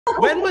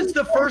When was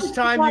the first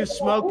time you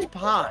smoked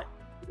pot?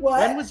 What?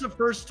 When was the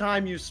first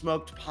time you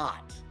smoked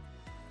pot?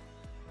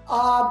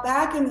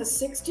 Back in the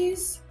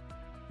 60s.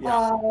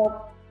 Yeah.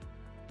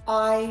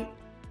 I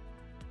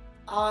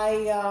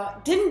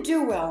didn't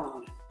do well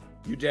on it.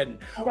 You didn't.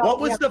 What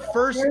was the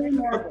first?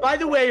 By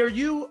the way, are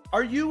you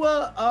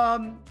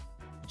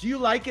do you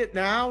like it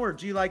now, or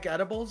do you like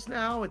edibles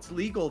now? It's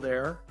legal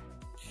there.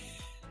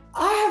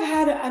 I've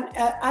had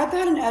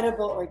an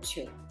edible or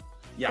two.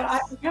 Yeah.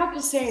 But I have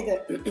to say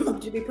that,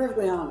 to be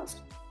perfectly honest,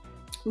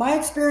 my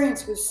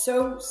experience was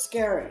so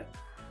scary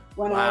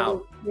when I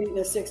was in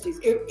the 60s.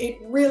 It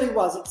really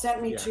was. It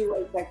sent me to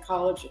a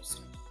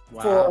psychologist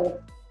for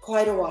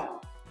quite a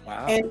while.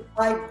 Wow. And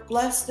I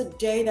bless the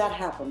day that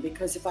happened,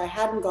 because if I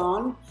hadn't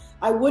gone,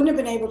 I wouldn't have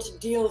been able to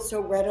deal so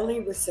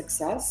readily with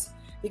success,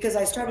 because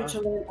I started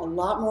to learn a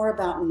lot more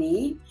about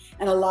me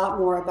and a lot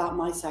more about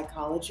my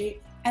psychology.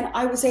 And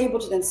I was able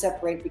to then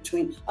separate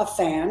between a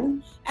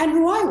fan and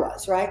who I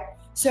was, right?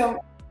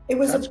 So it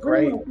was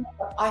great.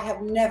 I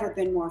have never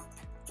been more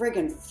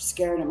friggin'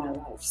 scared in my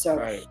life. So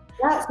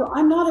so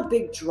I'm not a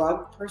big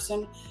drug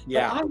person, but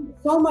I have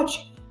so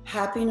much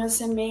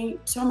happiness in me,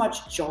 so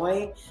much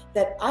joy,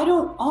 that I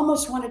don't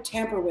almost want to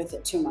tamper with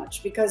it too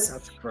much, because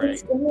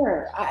it's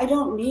there. I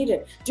don't need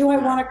it. Do I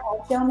want a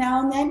cocktail now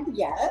and then?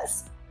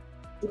 Yes.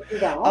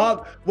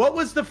 What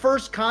was the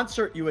first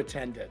concert you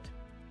attended?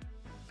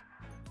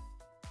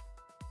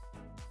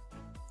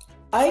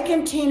 Ike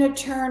and Tina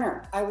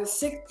Turner. I was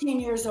 16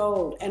 years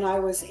old, and I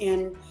was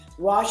in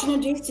Washington,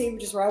 D.C.,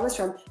 which is where I was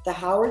from, the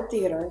Howard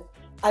Theater.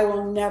 I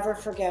will never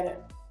forget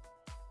it.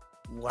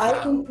 Wow.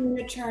 Ike and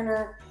Tina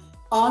Turner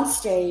on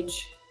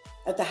stage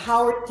at the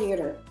Howard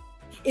Theater.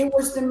 It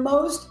was the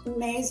most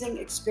amazing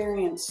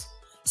experience.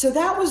 So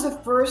that was the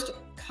first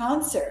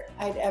concert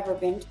I'd ever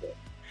been to.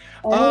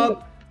 And it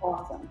was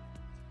awesome.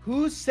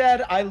 Who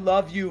said "I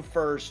love you"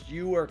 first,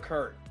 you or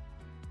Kurt?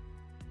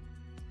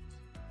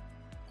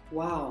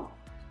 Wow.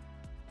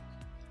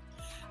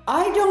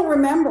 I don't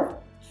remember.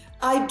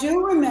 I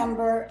do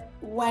remember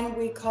when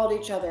we called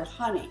each other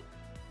honey.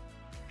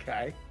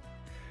 Okay.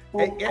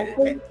 I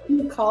think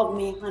he called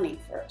me honey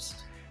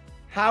first.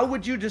 How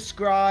would you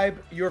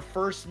describe your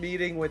first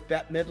meeting with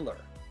Bette Midler?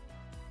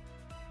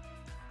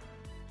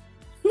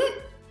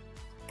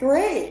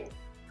 Great.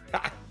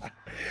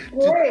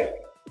 Great.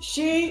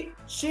 She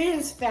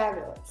is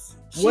fabulous.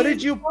 What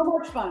did you? So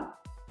much fun.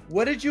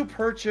 What did you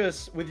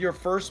purchase with your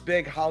first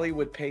big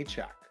Hollywood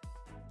paycheck?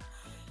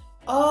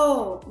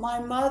 Oh, my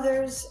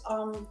mother's.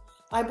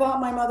 I bought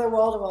my mother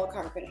wall-to-wall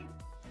carpeting.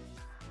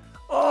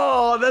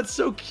 Oh, that's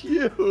so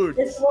cute.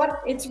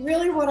 It's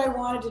really what I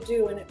wanted to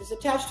do, and it was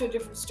attached to a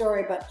different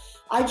story, but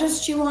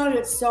she wanted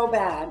it so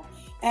bad,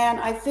 and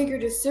I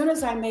figured as soon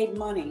as I made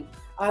money,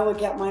 I would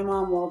get my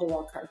mom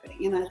wall-to-wall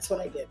carpeting, and that's what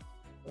I did.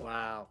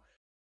 Wow.